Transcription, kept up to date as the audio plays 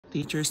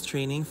Teachers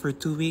training for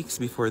 2 weeks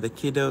before the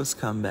kiddos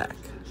come back.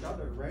 Each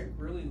other, right?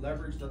 Really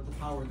leverage the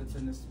power that's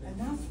in this space. And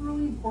that's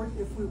really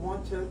important if we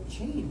want to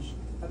change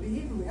a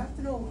behavior. We have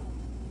to know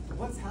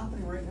what's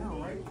happening right now,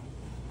 right?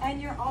 And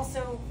you're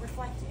also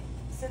reflecting.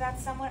 So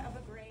that's somewhat of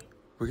a great...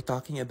 We're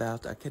talking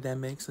about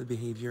academics,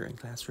 behavior, and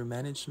classroom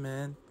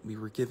management. We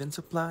were given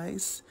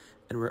supplies,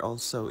 and we're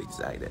also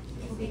excited.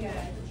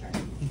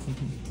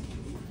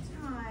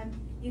 Time,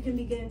 you can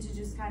begin to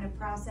just kind of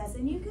process,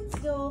 and you can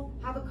still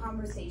have a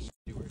conversation.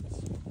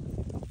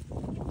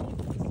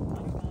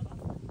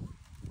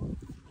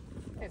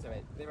 It's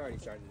alright, they've already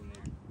started in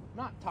there.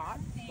 Not taught,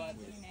 but...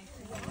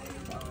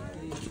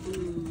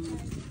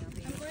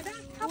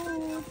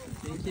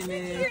 Thank you,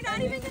 man. You're not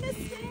even gonna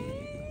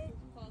stay?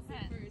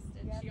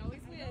 She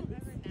always wins.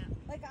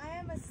 Like, I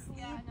am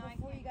asleep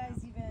before you guys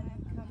even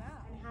come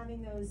out. And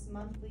having those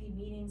monthly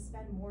meetings,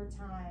 spend more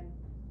time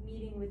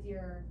meeting with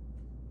your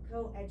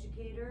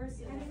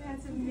co-educators. I think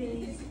that's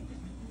amazing.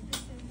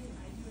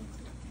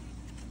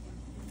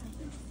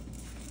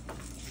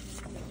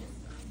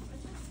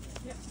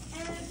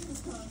 And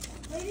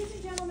ladies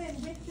and gentlemen,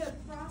 with the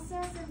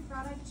process and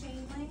product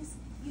chain links,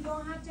 you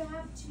don't have to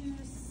have two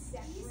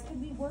separate.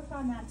 We work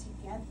on that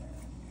together.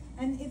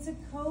 And it's a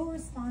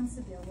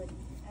co-responsibility.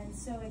 And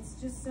so it's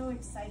just so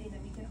exciting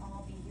that we can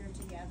all be here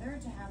together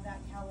to have that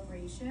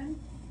calibration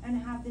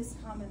and have this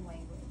common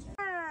language.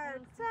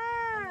 10,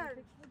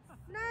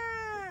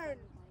 9,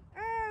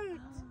 8,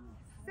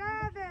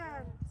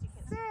 7,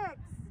 6,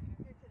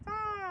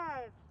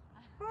 5,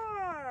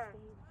 4,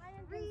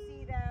 3.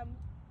 See them.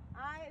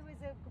 It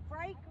was a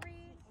bright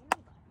green.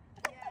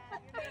 Yeah,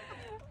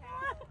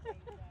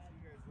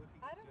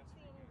 I don't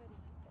see anybody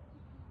either.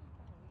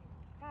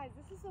 Guys,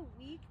 this is a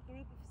weak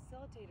group of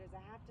facilitators,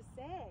 I have to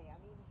say. I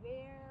mean,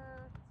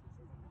 where?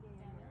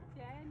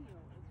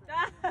 Daniel.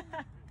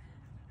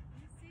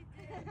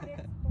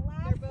 It's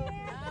black.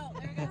 Oh,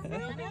 there goes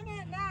moving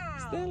it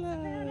now.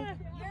 Stella.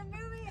 You're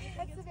moving it.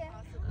 Let's sit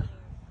down.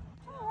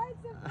 Oh,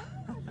 it's a bus.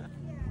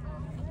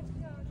 Yeah. Let's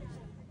go.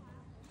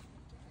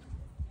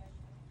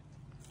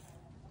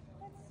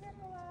 Let's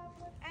circle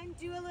up and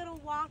do a little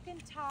walk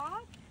and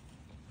talk.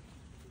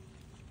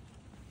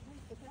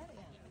 Because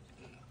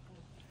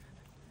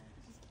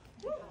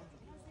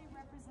they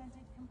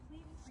represented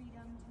complete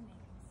freedom to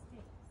make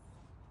mistakes.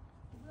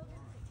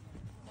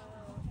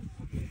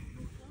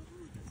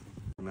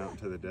 Out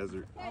to the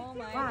desert. Oh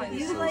my Wow, goodness.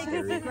 you like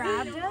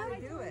grabbed him?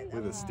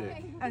 With a stick.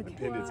 Okay. I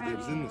pinned it. It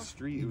was in the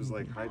street. It was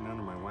like hiding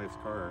under my wife's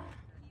car.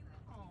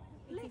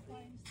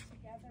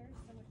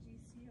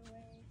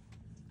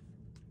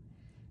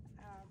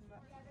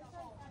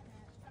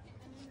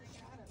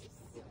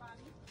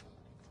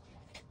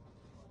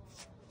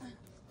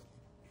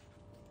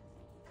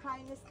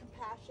 Kindness,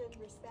 compassion,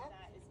 respect.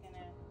 That is going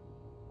to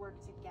work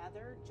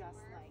together, just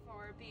like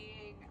for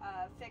being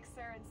a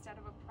fixer instead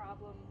of a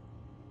problem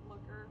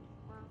looker.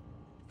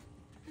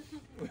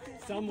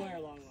 Somewhere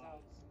along the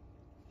lines.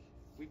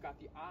 We've got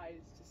the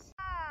eyes to see.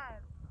 5,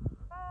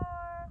 4,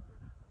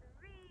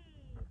 3,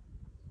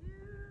 2,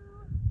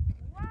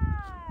 1. I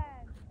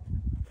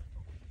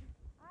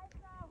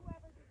saw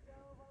whoever just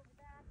dove over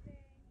that thing.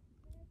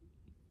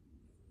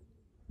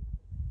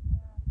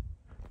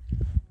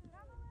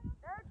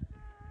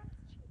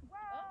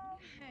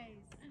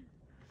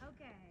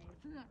 Okay.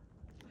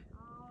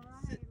 All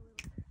right.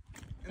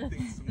 And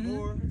think some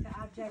more. Put the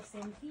objects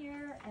in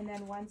here, and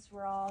then once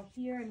we're all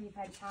here and we've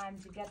had time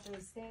to get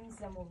those things,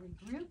 then we'll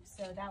regroup.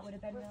 So that would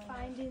have been really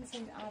finding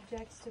some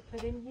objects to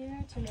put in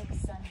here to make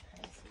sun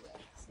prints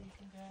with. So you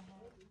can go ahead.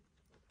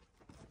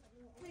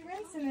 We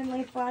rinse and then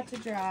lay flat to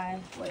dry.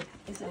 Wait,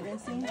 is it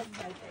rinsing? Kind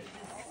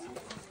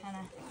of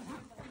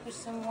push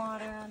some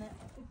water on it.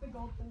 It's the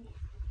goldfish.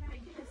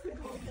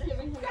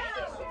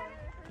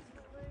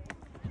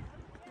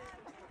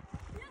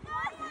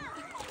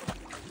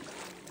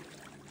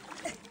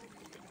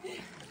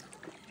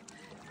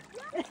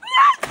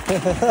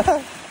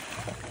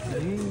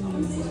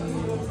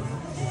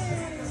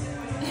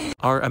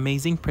 Our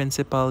amazing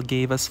principal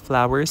gave us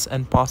flowers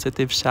and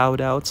positive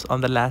shout-outs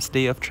on the last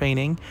day of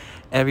training.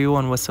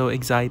 Everyone was so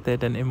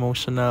excited and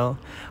emotional.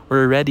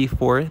 We're ready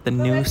for the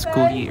new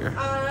school year.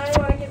 I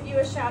want to give you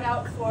a shout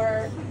out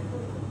for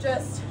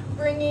just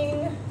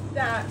bringing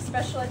that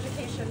special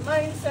education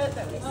mindset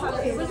that we saw.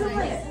 Okay, we can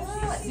play it.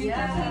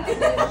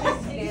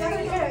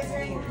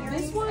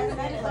 This one?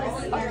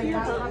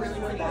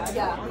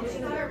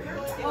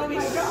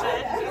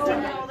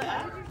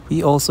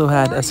 We also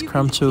had a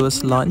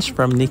scrumptious lunch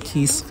from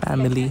Nikki's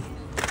family.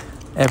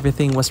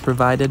 Everything was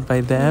provided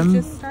by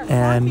them,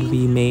 and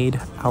we made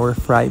our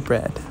fry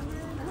bread.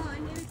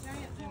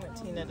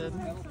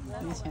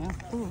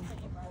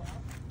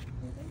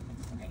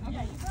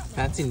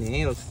 Fancy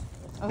nails.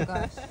 Oh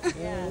gosh.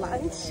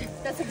 Lunch.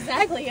 That's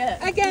exactly it.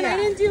 Again, I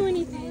didn't do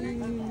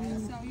anything.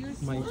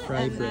 My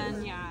fry bread.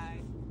 Then, yeah.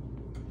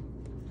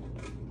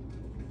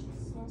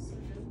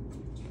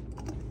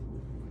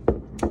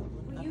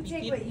 You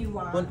take what you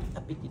want. Bon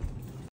appetit.